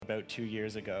about 2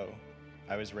 years ago,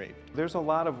 I was raped. There's a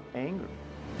lot of anger.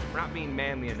 We're not being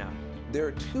manly enough. There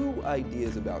are two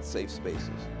ideas about safe spaces.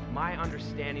 My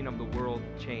understanding of the world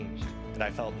changed. And I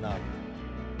felt numb.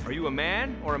 Are you a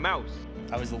man or a mouse?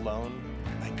 I was alone.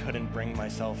 I couldn't bring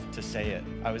myself to say it.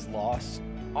 I was lost.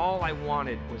 All I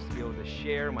wanted was to be able to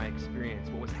share my experience,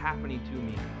 what was happening to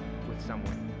me, with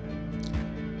someone.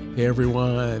 Hey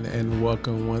everyone, and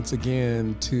welcome once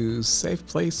again to Safe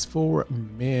Place for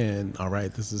Men. All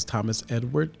right, this is Thomas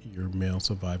Edward, your male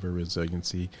survivor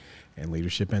resiliency and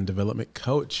leadership and development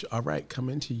coach. All right,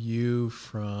 coming to you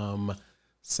from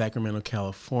Sacramento,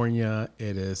 California.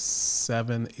 It is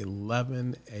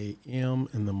 7:11 a.m.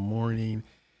 in the morning,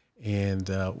 and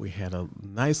we had a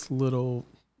nice little,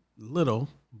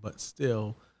 but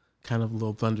still kind of a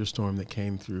little thunderstorm that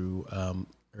came through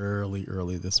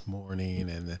early this morning,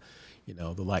 and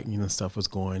the lightning and stuff was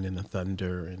going, and the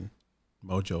thunder, and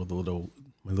Mojo,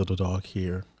 my little dog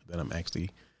here that I'm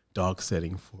actually dog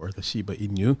sitting for, the Shiba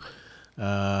Inu,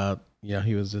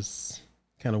 he was just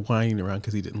kind of whining around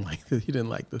because he didn't like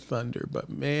the thunder. But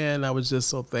man, I was just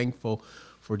so thankful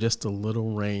for just a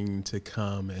little rain to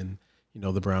come, and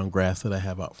the brown grass that I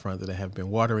have out front that I have been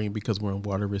watering because we're on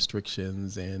water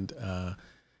restrictions, and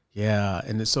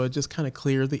and so it just kind of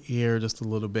cleared the air just a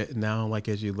little bit. And now, like,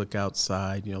 as you look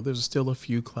outside, there's still a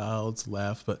few clouds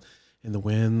left, and the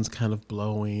wind's kind of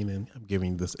blowing, and I'm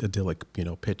giving this idyllic,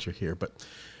 picture here,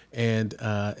 and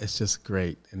it's just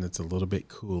great, and it's a little bit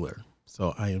cooler.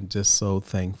 So I am just so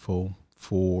thankful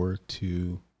for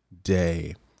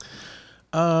today.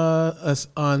 I'm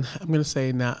going to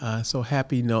say now, so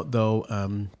happy note though, I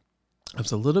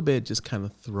was a little bit just kind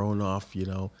of thrown off,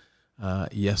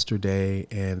 yesterday,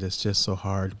 and it's just so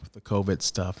hard with the COVID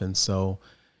stuff. And so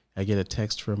I get a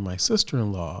text from my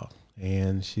sister-in-law,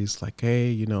 and she's like,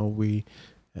 hey,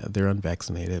 they're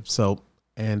unvaccinated. So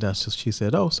she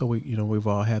said, oh, so we've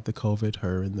all had the COVID,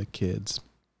 her and the kids.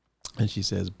 And she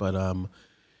says, but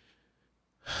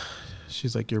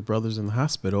she's like, your brother's in the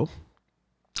hospital.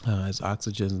 His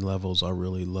oxygen levels are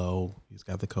really low. He's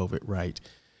got the COVID right,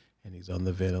 and he's on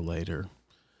the ventilator.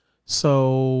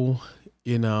 So,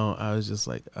 I was just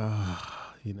like,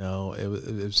 it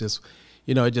was just,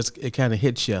 it kind of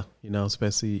hits you,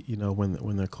 especially,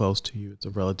 when they're close to you. It's a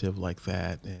relative like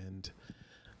that. And,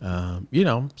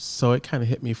 so it kind of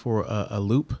hit me for a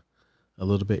loop a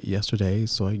little bit yesterday.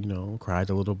 So I, cried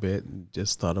a little bit and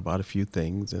just thought about a few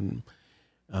things. And,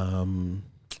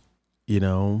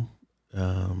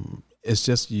 it's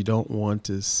just, you don't want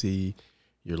to see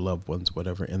your loved ones,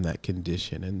 whatever, in that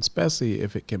condition. And especially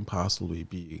if it can possibly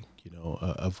be,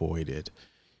 avoided,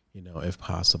 if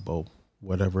possible,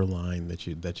 whatever line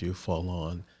that you fall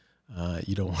on,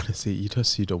 you don't want to see, you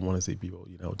don't want to see people,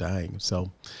 dying.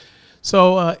 So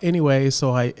anyway,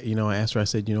 so I asked her, I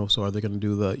said, so are they going to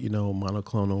do the,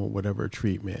 monoclonal, whatever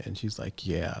treatment? And she's like,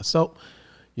 yeah. So,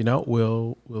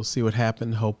 we'll see what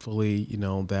happens. Hopefully,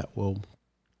 that will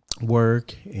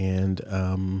work. And,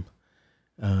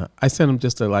 I sent him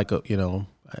just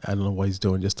I don't know what he's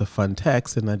doing, just a fun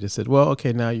text. And I just said, well,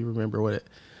 okay, now you remember what it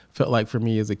felt like for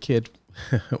me as a kid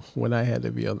when I had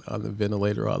to be on the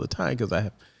ventilator all the time, because I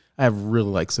have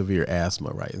really severe asthma,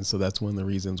 right? And so that's one of the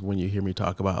reasons when you hear me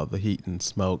talk about the heat and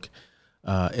smoke,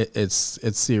 it's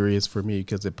serious for me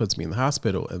because it puts me in the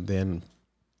hospital. And then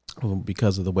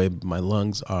because of the way my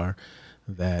lungs are,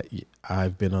 that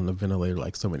I've been on the ventilator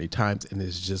so many times, and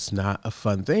it's just not a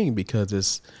fun thing because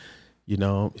it's,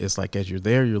 it's like as you're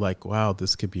there, you're like, wow,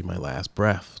 this could be my last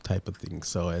breath type of thing.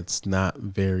 So it's not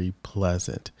very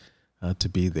pleasant to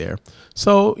be there.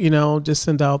 So, just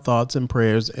send out thoughts and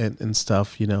prayers and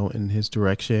stuff, in his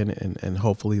direction, and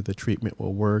hopefully the treatment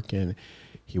will work and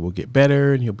he will get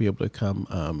better and he'll be able to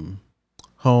come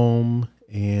home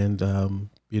and,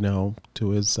 to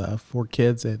his 4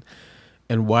 kids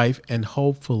and wife, and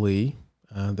hopefully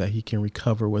that he can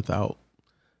recover without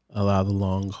a lot of the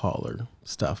long hauler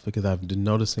stuff, because I've been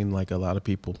noticing a lot of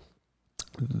people,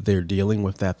 they're dealing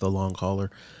with the long hauler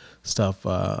stuff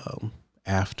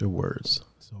afterwards.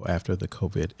 So after the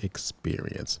COVID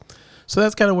experience. So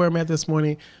that's kind of where I'm at this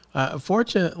morning.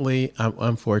 Unfortunately,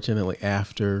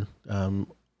 after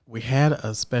we had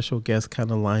a special guest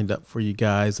kind of lined up for you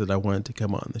guys that I wanted to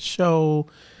come on the show,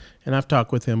 and I've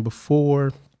talked with him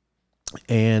before,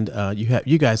 and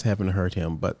you guys haven't heard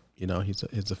him, but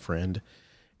he's a friend.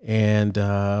 And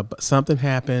but something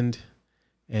happened,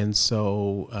 and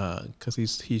so because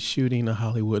he's shooting a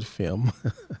Hollywood film,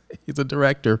 he's a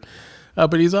director,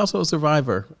 but he's also a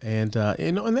survivor, and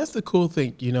and that's the cool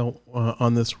thing,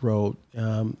 on this road.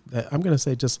 That I'm going to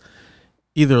say, just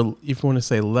either, if you want to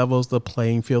say, levels the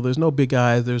playing field. There's no big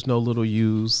I's, there's no little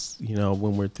U's,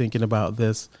 when we're thinking about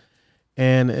this.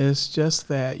 And it's just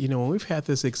that, when we've had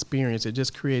this experience, it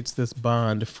just creates this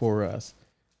bond for us.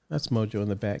 That's Mojo in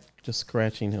the back, just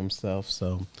scratching himself.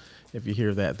 So if you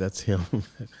hear that, that's him.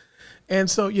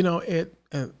 And so, it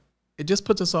just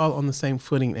puts us all on the same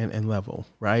footing and level,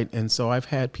 right? And so I've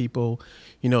had people,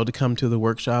 to come to the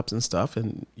workshops and stuff,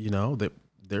 and, that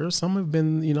there are some have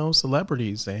been,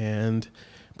 celebrities,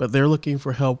 but they're looking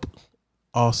for help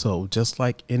also, just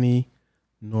like any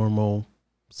normal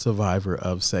survivor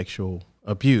of sexual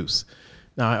abuse.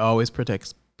 Now, I always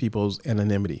protect people's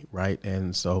anonymity, right?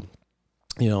 And so,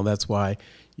 that's why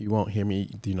you won't hear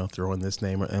me, throw in this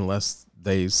name unless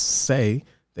they say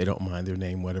they don't mind their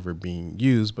name, whatever, being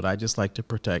used. But I just like to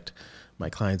protect my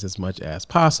clients as much as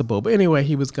possible. But anyway,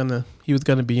 he was gonna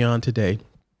be on today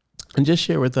and just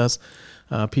share with us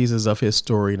pieces of his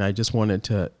story. And I just wanted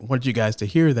you guys to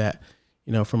hear that,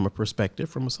 from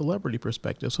a celebrity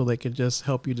perspective, so they could just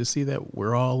help you to see that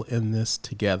we're all in this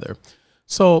together.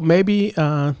 So maybe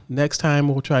next time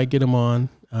we'll try to get him on,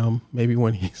 maybe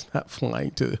when he's not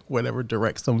flying to whatever,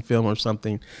 direct some film or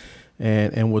something,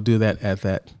 and we'll do that at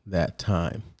that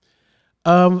time.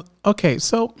 Okay,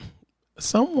 so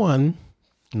someone,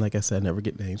 like I said, never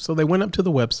get names. So they went up to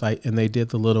the website and they did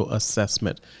the little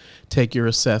assessment, take your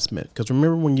assessment. Because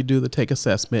remember, when you do the take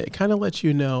assessment, it kind of lets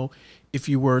you know if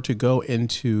you were to go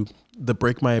into the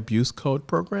Break My Abuse Code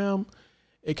program,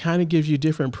 it kind of gives you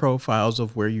different profiles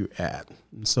of where you're at.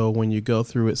 And so when you go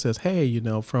through, it says, hey,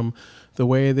 from the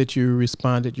way that you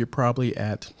responded, you're probably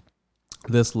at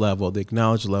this level, the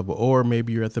acknowledged level, or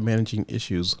maybe you're at the managing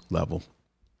issues level.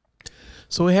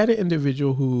 So we had an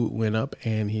individual who went up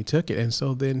and he took it. And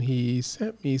so then he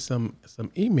sent me some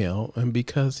email, and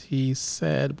because he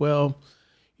said, well,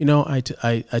 I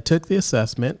took the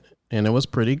assessment and it was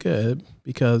pretty good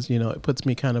because, it puts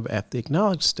me kind of at the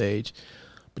acknowledged stage.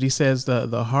 But he says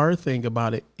the hard thing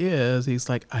about it is, he's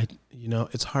like,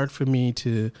 it's hard for me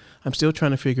I'm still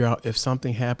trying to figure out if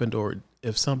something happened or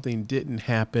if something didn't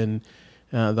happen.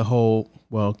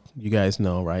 You guys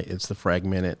know, right? It's the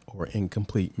fragmented or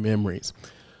incomplete memories.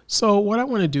 So what I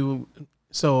want to do,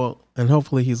 and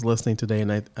hopefully he's listening today,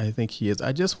 and I think he is.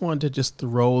 I just wanted to just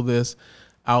throw this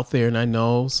out there. And I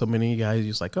know so many guys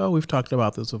just like, oh, we've talked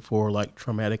about this before, like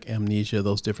traumatic amnesia,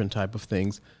 those different type of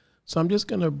things. So I'm just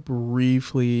going to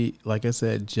briefly, like I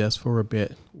said, just for a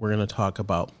bit, we're going to talk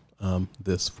about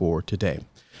this for today.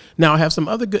 Now, I have some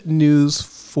other good news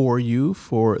for you,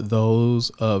 for those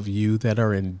of you that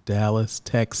are in Dallas,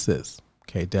 Texas.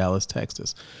 Okay, Dallas,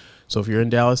 Texas. So if you're in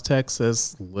Dallas,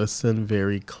 Texas, listen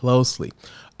very closely.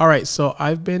 All right, so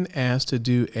I've been asked to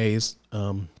do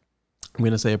I'm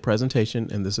going to say a presentation,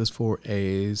 and this is for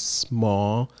a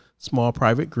small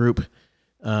private group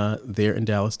there in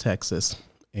Dallas, Texas.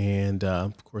 And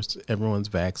of course, everyone's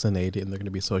vaccinated and they're going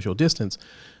to be social distance,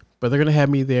 but they're going to have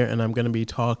me there, and I'm going to be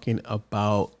talking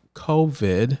about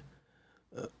COVID.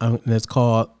 And it's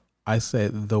called, I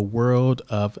said, the world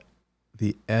of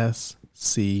the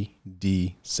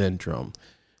SCD syndrome.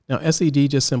 Now, SCD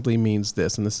just simply means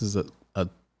this, and this is a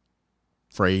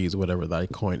phrase, whatever that I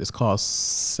coined. It's called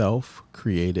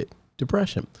self-created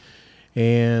depression.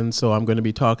 And so I'm going to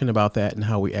be talking about that and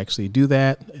how we actually do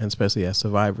that, and especially as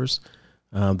survivors.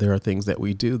 There are things that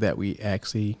we do that we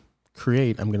actually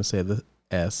create. I'm going to say the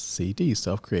SCD,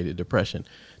 self-created depression.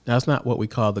 Now, it's not what we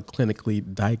call the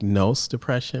clinically diagnosed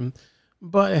depression,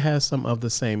 but it has some of the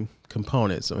same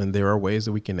components. And there are ways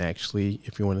that we can actually,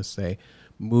 if you want to say,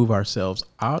 move ourselves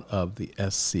out of the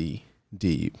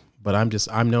SCD. But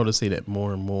I'm noticing it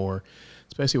more and more,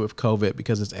 especially with COVID,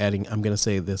 because it's adding, I'm going to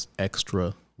say, this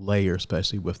extra layer,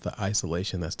 especially with the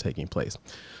isolation that's taking place.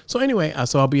 So anyway,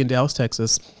 so I'll be in Dallas,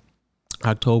 Texas,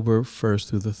 October 1st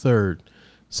through the 3rd.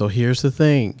 So here's the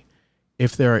thing.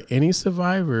 If there are any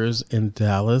survivors in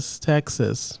Dallas,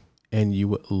 Texas, and you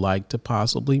would like to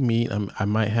possibly meet, I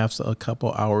might have a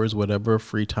couple hours, whatever,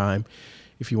 free time.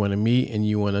 If you want to meet and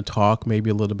you want to talk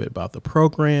maybe a little bit about the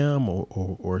program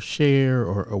or share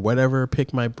or whatever,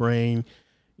 pick my brain,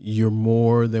 you're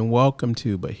more than welcome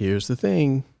to. But here's the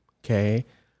thing, okay?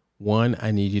 One,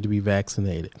 I need you to be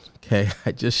vaccinated, okay?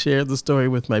 I just shared the story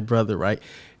with my brother, right?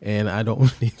 And I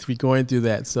don't need to be going through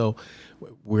that. So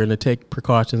we're going to take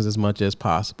precautions as much as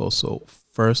possible. So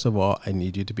first of all, I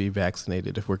need you to be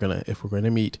vaccinated if we're going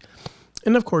to meet.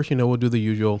 And of course, we'll do the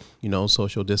usual,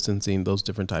 social distancing, those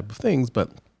different type of things. But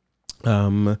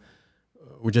we're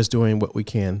just doing what we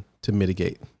can to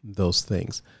mitigate those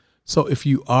things. So if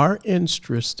you are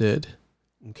interested,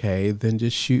 okay, then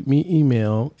just shoot me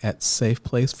email at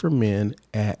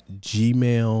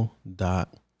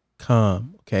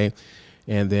safeplaceformen@gmail.com. Okay.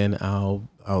 and then I'll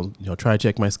try to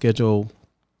check my schedule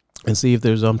and see if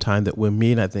there's some time that we'll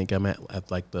meet. I think I'm at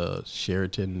like the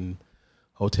Sheraton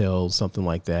Hotel, something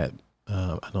like that.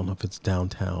 I don't know if it's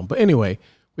downtown, but anyway,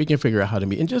 we can figure out how to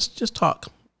meet and just talk.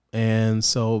 And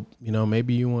so,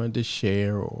 maybe you wanted to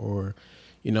share, or,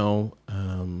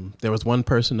 there was one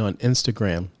person on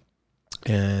Instagram,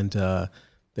 and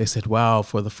they said, wow,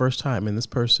 for the first time, and this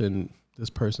person is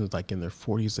like in their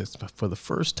 40s. For the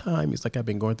first time, he's like, I've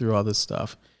been going through all this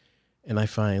stuff, and I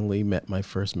finally met my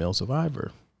first male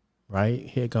survivor, right?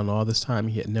 He had gone all this time.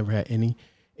 He had never had any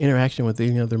interaction with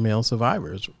any other male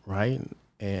survivors, right?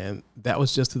 And that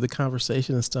was just through the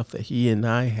conversation and stuff that he and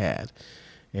I had.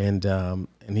 And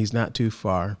he's not too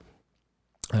far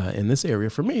in this area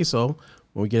for me. So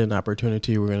when we get an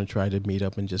opportunity, we're going to try to meet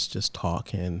up and just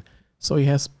talk. And so he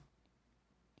has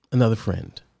another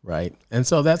friend, right? And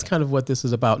so that's kind of what this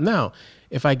is about. Now,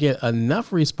 if I get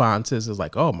enough responses, it's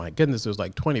like, oh my goodness, there's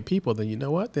like 20 people, then you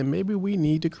know what? Then maybe we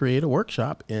need to create a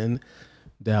workshop in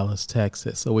Dallas,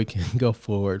 Texas, so we can go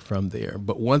forward from there.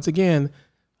 But once again,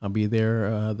 I'll be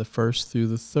there the 1st through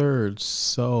the 3rd.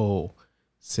 So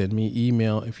send me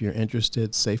email if you're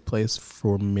interested,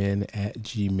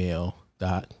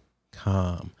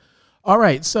 safeplaceformen@gmail.com. All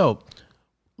right, so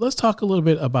let's talk a little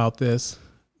bit about this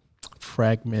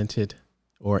fragmented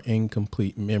or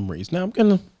incomplete memories. Now,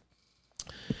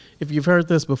 if you've heard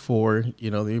this before,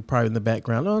 you're probably in the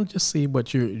background. I'll just see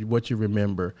what you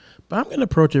remember. But I'm going to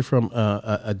approach it from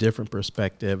a different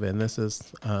perspective. And this is,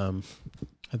 I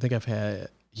think I've had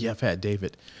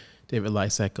David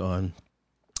Lysek on.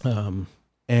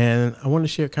 And I want to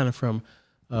share kind of from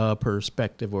a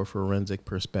perspective or forensic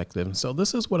perspective. So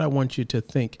this is what I want you to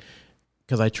think,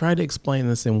 because I try to explain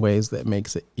this in ways that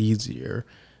makes it easier,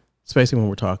 especially when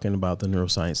we're talking about the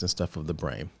neuroscience and stuff of the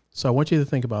brain. So I want you to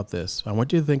think about this. I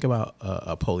want you to think about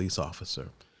a police officer.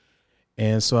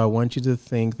 And so I want you to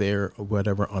think they're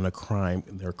on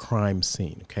their crime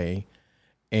scene, okay?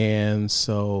 And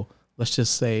so let's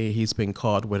just say he's been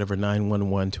called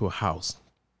 911 to a house.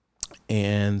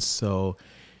 And so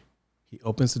he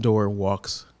opens the door,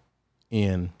 walks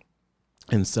in,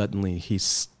 and suddenly he's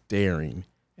staring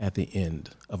at the end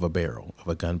of a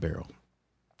gun barrel.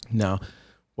 Now,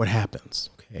 what happens,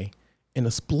 okay? In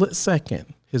a split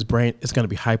second, his brain is going to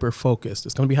be hyper-focused.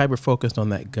 It's going to be hyper-focused on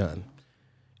that gun.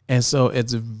 And so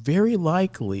it's very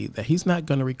likely that he's not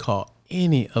going to recall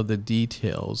any of the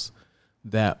details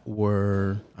that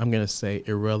were, I'm going to say,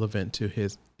 irrelevant to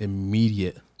his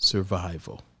immediate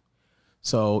survival.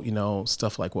 So,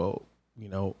 stuff like, what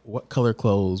color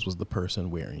clothes was the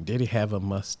person wearing? Did he have a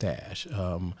mustache?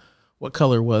 What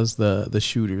color was the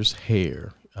shooter's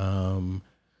hair?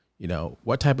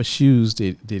 What type of shoes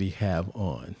did he have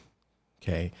on?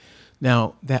 Okay.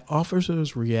 Now, that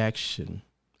officer's reaction,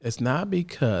 it's not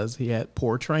because he had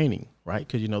poor training, right?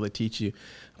 Because, they teach you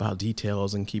about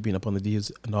details and keeping up on the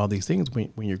details and all these things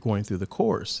when you're going through the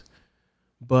course.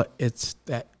 But it's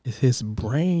that his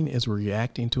brain is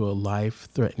reacting to a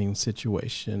life-threatening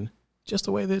situation just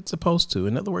the way that it's supposed to.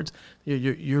 In other words,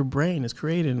 your brain is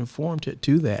created and formed to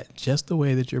do that just the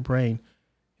way that your brain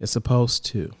is supposed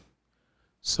to.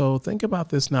 So think about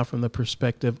this now from the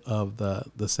perspective of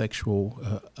the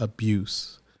sexual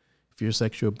abuse. If you're a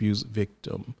sexual abuse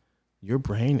victim, your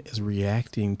brain is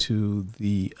reacting to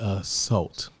the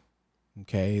assault,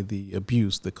 okay, the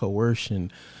abuse, the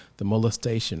coercion, the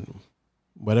molestation,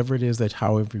 whatever it is that,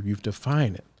 however you've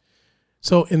defined it.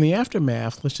 So in the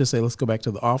aftermath, let's go back to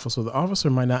the officer. The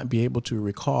officer might not be able to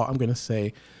recall, I'm going to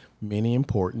say, many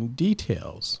important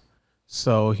details.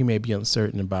 So he may be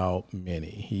uncertain about many.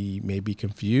 He may be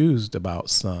confused about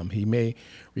some. He may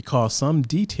recall some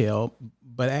detail,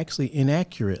 but actually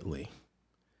inaccurately.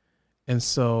 And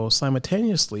so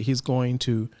simultaneously, he's going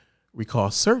to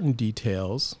recall certain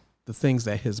details, the things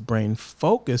that his brain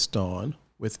focused on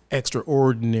with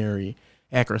extraordinary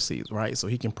accuracies, right? So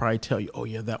he can probably tell you, oh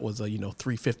yeah, that was a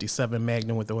 357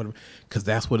 Magnum with the whatever, because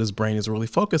that's what his brain is really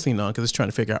focusing on, because it's trying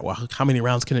to figure out, well, how many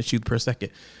rounds can it shoot per second?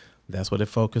 That's what it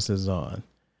focuses on.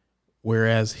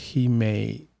 Whereas he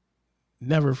may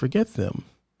never forget them.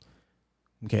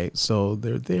 Okay, so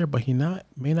they're there, but he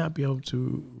may not be able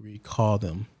to recall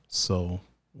them so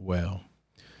well.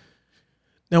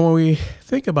 Now, when we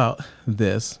think about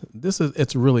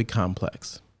it's really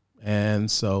complex.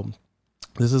 And so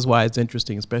this is why it's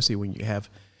interesting, especially when you have,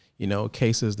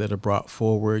 cases that are brought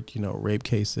forward, rape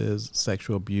cases,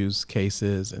 sexual abuse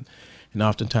cases, and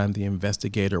oftentimes the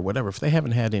investigator, whatever, if they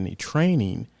haven't had any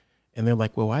training and they're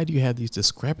like, well, why do you have these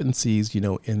discrepancies,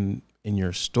 in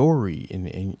your story,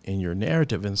 in your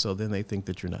narrative? And so then they think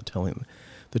that you're not telling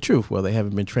the truth. Well, they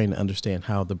haven't been trained to understand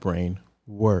how the brain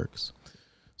works.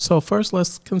 So first,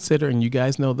 let's consider, and you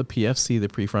guys know the PFC, the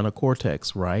prefrontal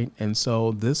cortex, right? And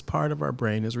so this part of our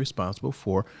brain is responsible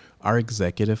for our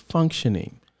executive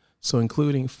functioning. So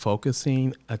including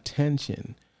focusing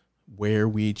attention, where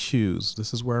we choose.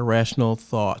 This is where rational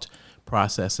thought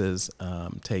processes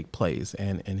take place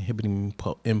and inhibiting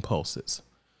impulses.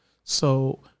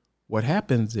 So what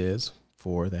happens is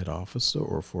for that officer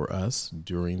or for us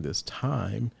during this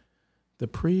time, the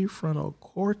prefrontal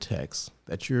cortex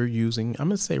that you're using, I'm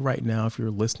going to say right now, if you're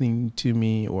listening to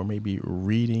me or maybe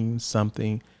reading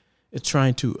something, it's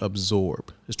trying to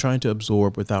absorb. It's trying to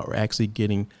absorb without actually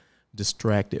getting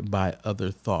distracted by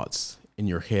other thoughts in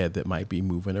your head that might be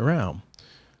moving around.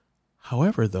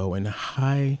 However, though, in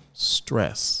high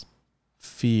stress,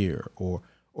 fear, or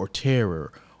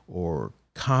terror, or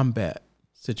combat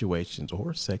situations,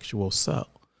 or sexual assault,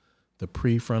 the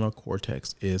prefrontal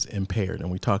cortex is impaired.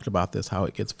 And we talked about this, how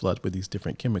it gets flooded with these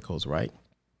different chemicals, right?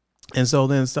 And so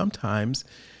then sometimes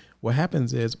what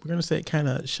happens is we're going to say it kind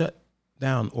of shut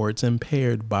down or it's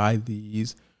impaired by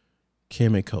these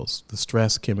chemicals, the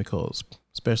stress chemicals,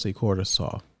 especially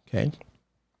cortisol. Okay.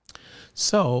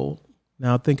 So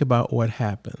now think about what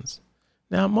happens.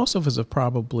 Now, most of us have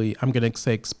probably, I'm going to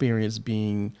say, experienced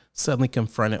being suddenly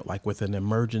confronted like with an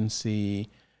emergency.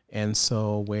 And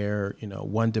so where,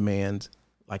 one demands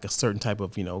like a certain type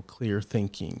of, clear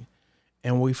thinking.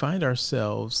 And we find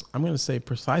ourselves, I'm going to say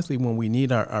precisely when we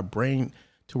need our brain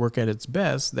to work at its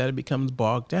best, that it becomes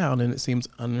bogged down and it seems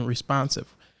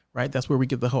unresponsive, right? That's where we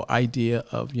get the whole idea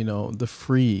of, the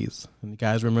freeze. And you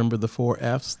guys remember the 4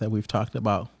 F's that we've talked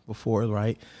about before,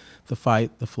 right? The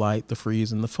fight, the flight, the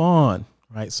freeze, and the fawn,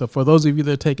 right? So for those of you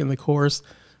that are taking the course,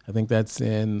 I think that's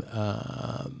in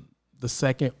the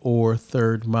second or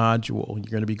third module.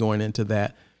 You're going to be going into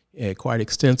that quite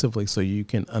extensively so you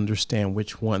can understand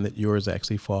which one that yours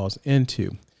actually falls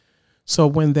into. So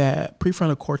when that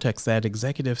prefrontal cortex, that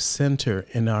executive center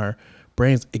in our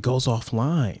brains, it goes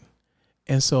offline.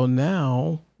 And so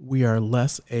now we are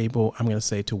less able, I'm going to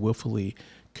say, to willfully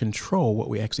control what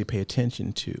we actually pay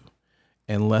attention to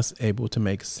and less able to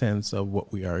make sense of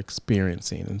what we are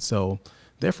experiencing. And so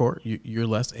therefore, you're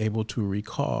less able to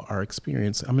recall our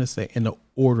experience, I'm going to say, in an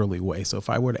orderly way. So if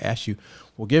I were to ask you,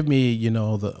 well, give me,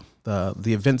 the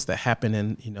events that happen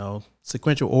in,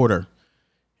 sequential order,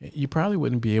 you probably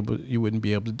wouldn't be able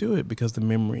to do it because the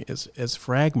memory is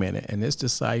fragmented and it's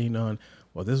deciding on,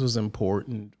 well, this was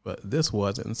important, but this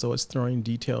wasn't. And so it's throwing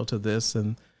detail to this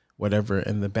and whatever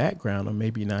in the background, or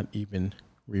maybe not even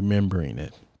remembering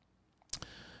it.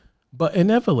 But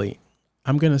inevitably,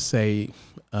 I'm going to say,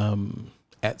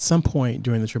 at some point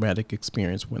during the traumatic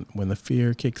experience, when the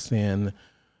fear kicks in,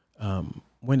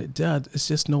 when it does, it's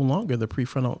just no longer the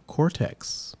prefrontal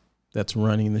cortex that's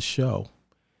running the show.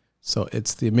 So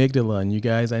it's the amygdala. And you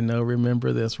guys, I know,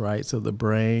 remember this, right? So the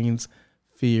brain's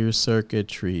fear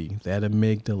circuitry, that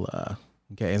amygdala.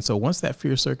 Okay. And so once that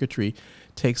fear circuitry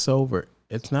takes over,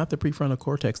 it's not the prefrontal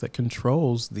cortex that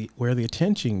controls where the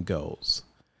attention goes.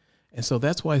 And so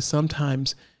that's why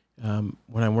sometimes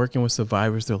when I'm working with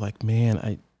survivors, they're like,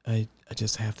 man, I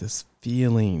just have this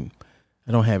feeling.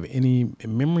 I don't have any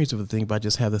memories of the thing, but I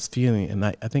just have this feeling. And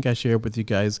I think I shared with you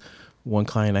guys one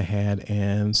client I had.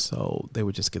 And so they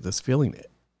would just get this feeling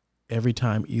every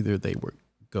time either they would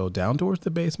go down towards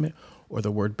the basement or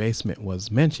the word basement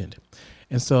was mentioned.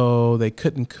 And so they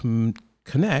couldn't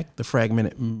connect the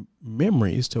fragmented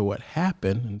memories to what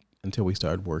happened until we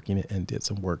started working it and did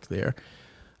some work there.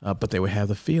 But they would have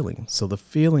the feeling. So the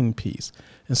feeling piece.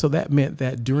 And so that meant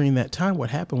that during that time,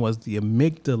 what happened was the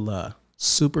amygdala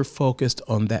super focused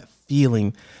on that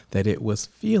feeling that it was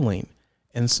feeling.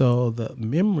 And so the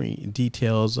memory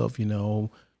details of,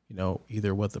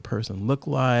 either what the person looked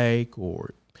like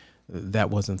or that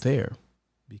wasn't there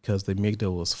because the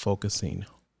amygdala was focusing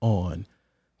on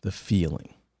the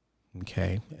feeling.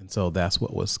 Okay. And so that's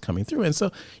what was coming through. And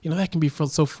so, that can be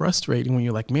so frustrating when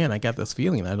you're like, man, I got this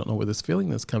feeling. I don't know where this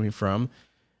feeling is coming from.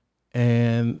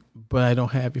 But I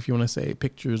don't have, if you want to say,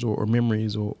 pictures or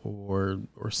memories or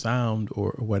sound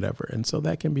or whatever. And so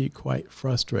that can be quite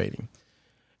frustrating.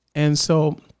 And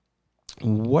so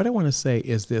what I want to say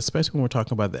is this, especially when we're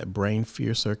talking about that brain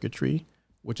fear circuitry,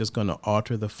 which is going to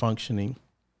alter the functioning.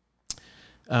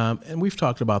 And we've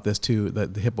talked about this too,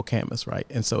 the hippocampus, right?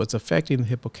 And so it's affecting the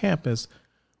hippocampus,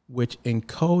 which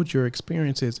encodes your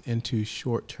experiences into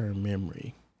short-term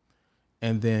memory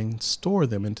and then store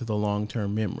them into the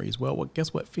long-term memories. Well,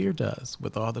 guess what fear does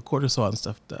with all the cortisol and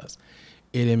stuff does?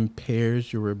 It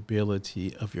impairs your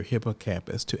ability of your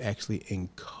hippocampus to actually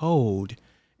encode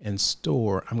and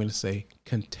store, I'm going to say,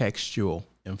 contextual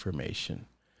information.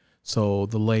 So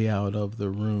the layout of the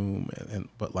room,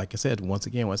 but like I said, once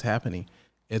again, what's happening?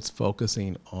 It's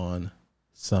focusing on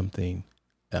something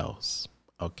else.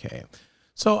 Okay.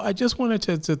 So I just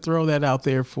wanted to throw that out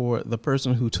there for the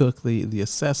person who took the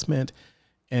assessment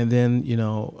and then,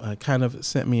 kind of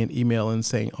sent me an email and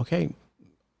saying, okay,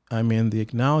 I'm in the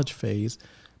acknowledge phase.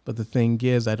 But the thing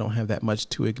is, I don't have that much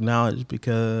to acknowledge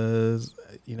because,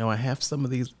 I have some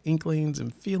of these inklings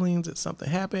and feelings that something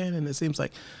happened. And it seems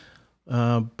like,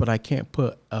 but I can't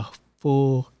put a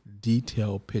full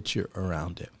detailed picture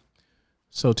around it.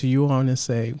 So to you, I want to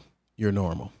say you're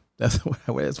normal. That's what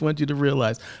I just want you to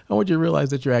realize. I want you to realize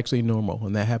that you're actually normal,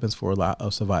 and that happens for a lot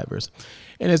of survivors.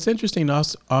 And it's interesting,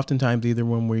 oftentimes, either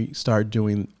when we start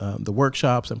doing the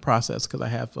workshops and process, because I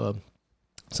have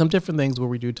some different things where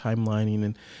we do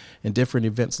timelining and different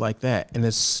events like that. And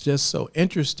it's just so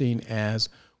interesting as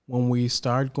when we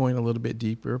start going a little bit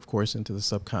deeper, of course, into the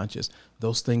subconscious,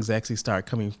 those things actually start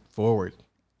coming forward.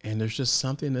 And there's just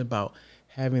something about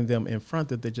having them in front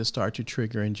that they just start to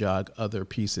trigger and jog other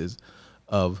pieces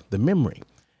of the memory.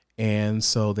 And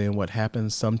so then what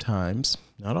happens sometimes,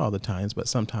 not all the times, but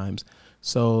sometimes,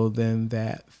 so then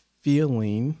that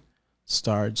feeling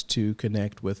starts to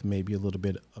connect with maybe a little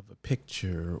bit of a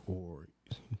picture or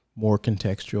more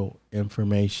contextual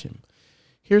information.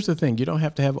 Here's the thing, you don't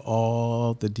have to have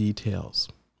all the details,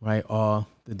 right? All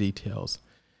the details.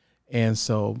 And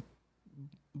so,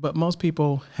 but most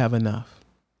people have enough.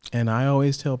 And I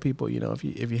always tell people, if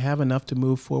you have enough to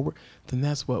move forward, then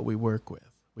that's what we work with.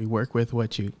 We work with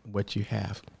what you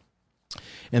have.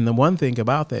 And the one thing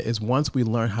about that is once we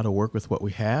learn how to work with what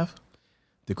we have,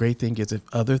 the great thing is if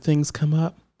other things come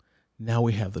up, now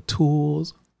we have the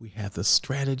tools, we have the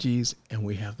strategies, and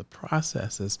we have the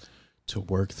processes to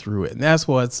work through it. And that's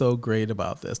what's so great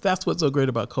about this. That's what's so great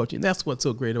about coaching. That's what's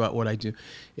so great about what I do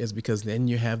is because then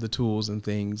you have the tools and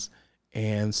things.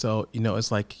 And so,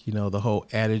 it's like, the whole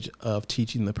adage of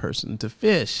teaching the person to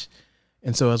fish.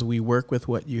 And so as we work with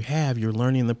what you have, you're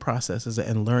learning the processes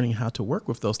and learning how to work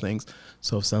with those things.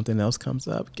 So if something else comes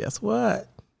up, guess what?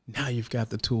 Now you've got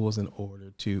the tools in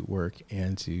order to work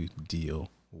and to deal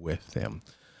with them.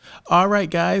 All right,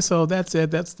 guys. So that's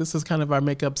it. This is kind of our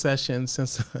makeup session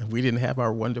since we didn't have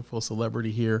our wonderful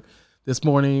celebrity here this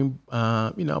morning,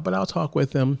 but I'll talk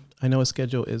with him. I know his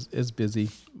schedule is busy,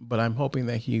 but I'm hoping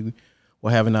that he will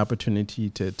have an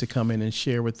opportunity to come in and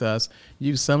share with us.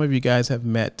 Some of you guys have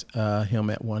met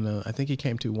him at one. I think he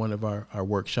came to one of our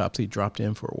workshops. He dropped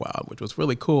in for a while, which was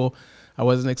really cool. I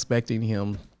wasn't expecting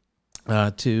him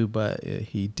to, but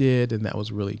he did, and that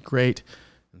was really great.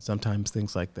 And sometimes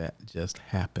things like that just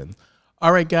happen.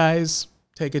 All right, guys,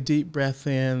 take a deep breath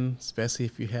in, especially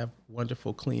if you have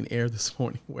wonderful clean air this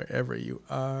morning, wherever you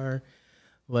are.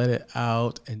 Let it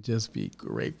out and just be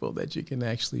grateful that you can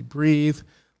actually breathe.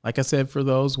 Like I said, for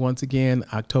those, once again,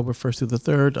 October 1st through the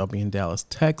 3rd, I'll be in Dallas,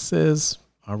 Texas.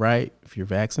 All right. If you're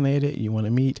vaccinated, you want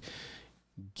to meet,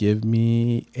 give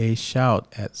me a shout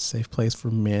at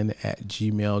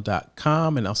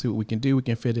safeplaceformen@gmail.com, and I'll see what we can do. We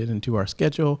can fit it into our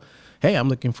schedule. Hey, I'm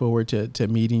looking forward to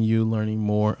meeting you, learning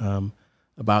more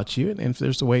about you. And if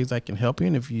there's ways I can help you,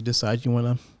 and if you decide you want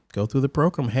to go through the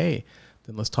program, hey,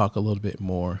 then let's talk a little bit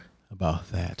more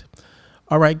about that.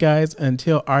 All right, guys,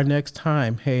 until our next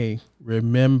time, hey,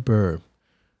 remember,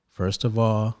 first of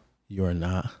all, you're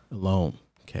not alone.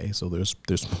 Okay, so there's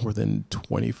more than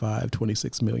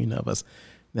 26 million of us.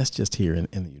 That's just here in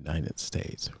the United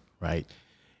States, right?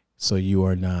 So you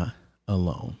are not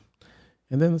alone.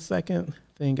 And then the second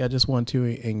thing I just want to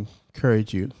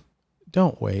encourage you,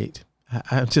 don't wait.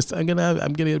 I'm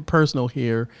getting personal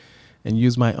here and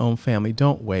use my own family.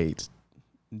 Don't wait.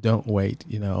 Don't wait,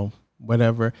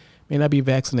 whatever. May not be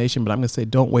vaccination, but I'm going to say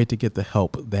don't wait to get the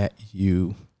help that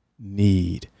you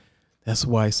need. That's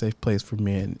why Safe Place for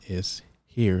Men is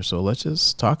here. So let's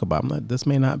just talk about it. This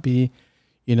may not be,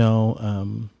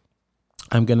 I'm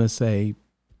going to say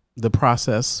the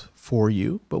process for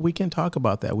you, but we can talk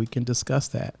about that. We can discuss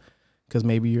that because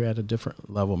maybe you're at a different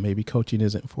level. Maybe coaching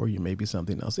isn't for you. Maybe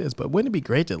something else is. But wouldn't it be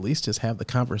great to at least just have the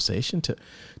conversation to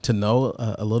know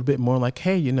a little bit more like,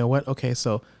 hey, you know what? Okay,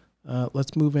 so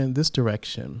let's move in this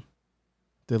direction.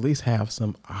 To at least have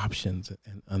some options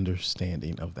and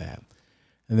understanding of that.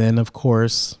 And then, of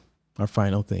course, our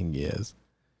final thing is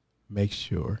make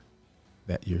sure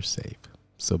that you're safe.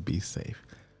 So be safe.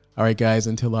 All right, guys,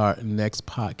 until our next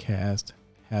podcast,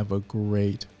 have a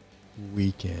great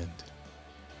weekend.